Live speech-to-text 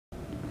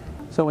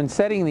So in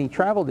setting the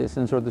travel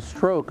distance or the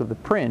stroke of the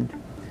print,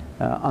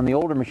 on the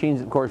older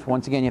machines, of course,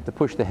 once again, you have to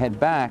push the head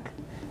back.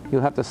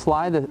 You'll have to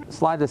slide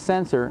the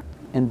sensor,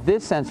 and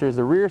this sensor is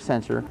the rear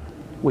sensor,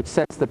 which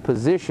sets the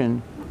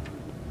position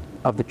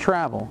of the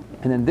travel.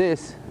 And then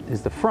this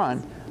is the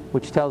front,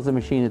 which tells the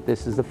machine that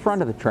this is the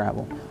front of the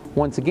travel.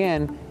 Once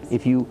again,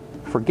 if you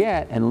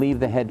forget and leave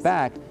the head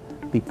back,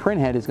 the print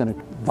head is going to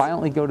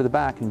violently go to the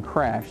back and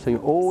crash. So you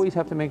always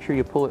have to make sure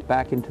you pull it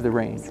back into the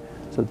range.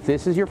 So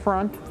this is your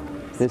front.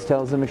 This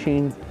tells the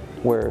machine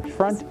where it's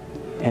front,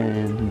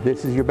 and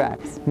this is your back.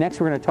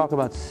 Next, we're going to talk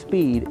about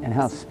speed and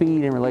how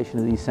speed in relation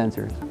to these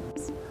sensors.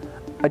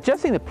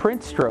 Adjusting the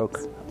print stroke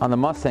on the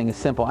Mustang is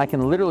simple. I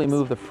can literally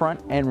move the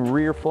front and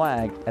rear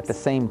flag at the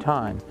same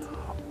time.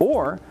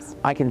 Or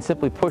I can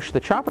simply push the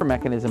chopper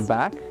mechanism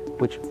back,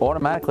 which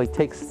automatically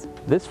takes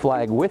this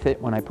flag with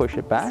it when I push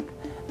it back.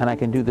 And I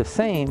can do the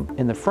same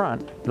in the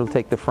front. It'll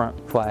take the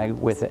front flag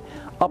with it.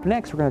 Up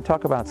next, we're going to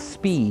talk about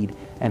speed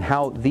and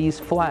how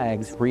these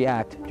flags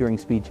react during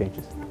speed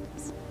changes.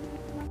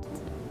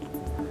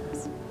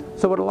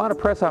 So what a lot of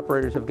press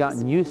operators have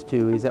gotten used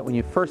to is that when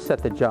you first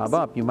set the job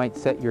up, you might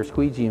set your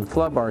squeegee and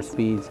flood bar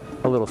speeds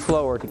a little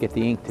slower to get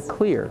the ink to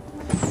clear.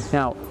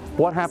 Now,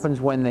 what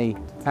happens when they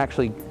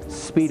actually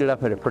speed it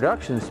up at a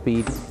production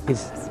speed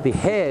is the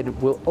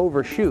head will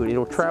overshoot.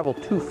 It'll travel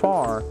too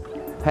far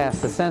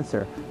past the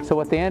sensor. So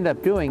what they end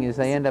up doing is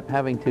they end up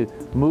having to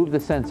move the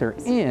sensor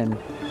in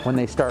when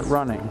they start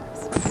running.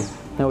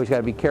 You always got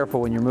to be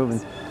careful when you're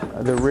moving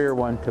the rear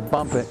one to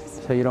bump it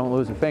so you don't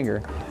lose a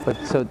finger. But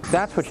so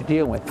that's what you're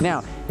dealing with.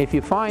 Now, if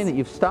you find that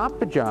you've stopped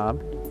the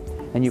job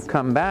and you've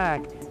come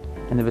back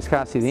and the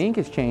viscosity of the ink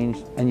has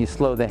changed and you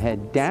slow the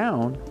head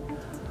down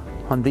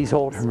on these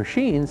older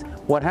machines,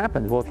 what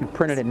happens? Well, if you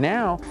printed it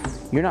now,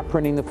 you're not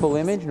printing the full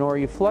image, nor are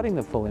you flooding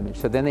the full image.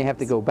 So then they have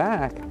to go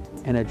back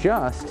and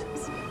adjust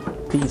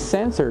these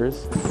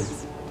sensors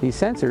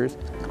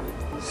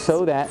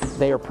so that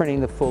they are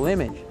printing the full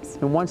image.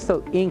 And once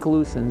the ink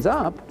loosens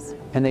up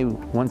and they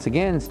once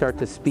again start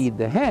to speed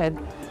the head,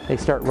 they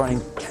start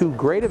running too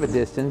great of a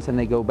distance and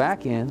they go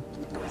back in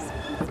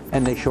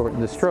and they shorten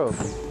the stroke.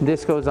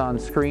 This goes on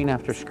screen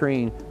after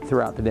screen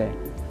throughout the day.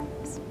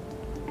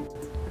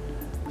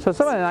 So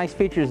some of the nice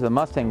features of the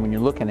Mustang when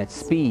you're looking at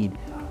speed,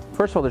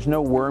 first of all, there's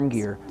no worm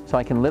gear, so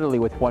I can literally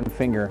with one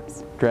finger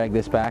drag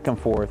this back and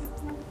forth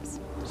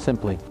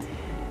simply.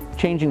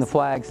 Changing the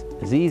flags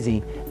is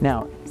easy.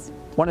 Now,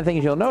 one of the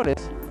things you'll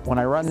notice when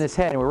I run this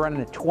head, and we're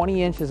running at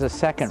 20 inches a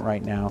second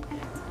right now,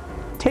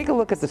 take a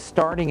look at the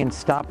starting and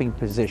stopping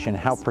position,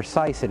 how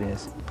precise it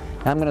is.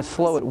 And I'm going to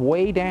slow it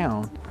way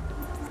down,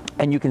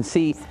 and you can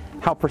see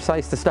how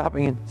precise the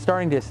stopping and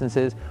starting distance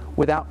is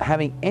without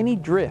having any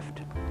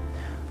drift.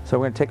 So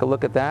we're going to take a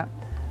look at that.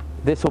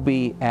 This will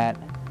be at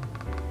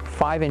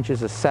 5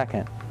 inches a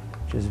second,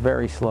 which is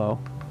very slow.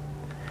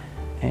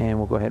 And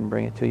we'll go ahead and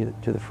bring it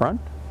to the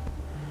front.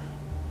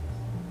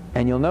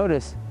 And you'll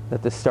notice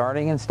that the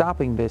starting and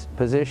stopping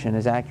position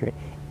is accurate.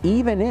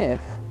 Even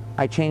if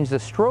I change the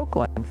stroke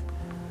length,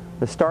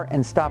 the start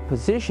and stop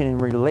position in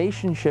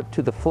relationship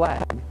to the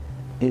flag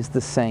is the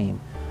same.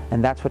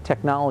 And that's what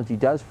technology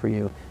does for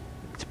you.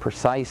 It's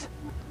precise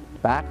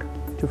back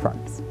to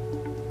front.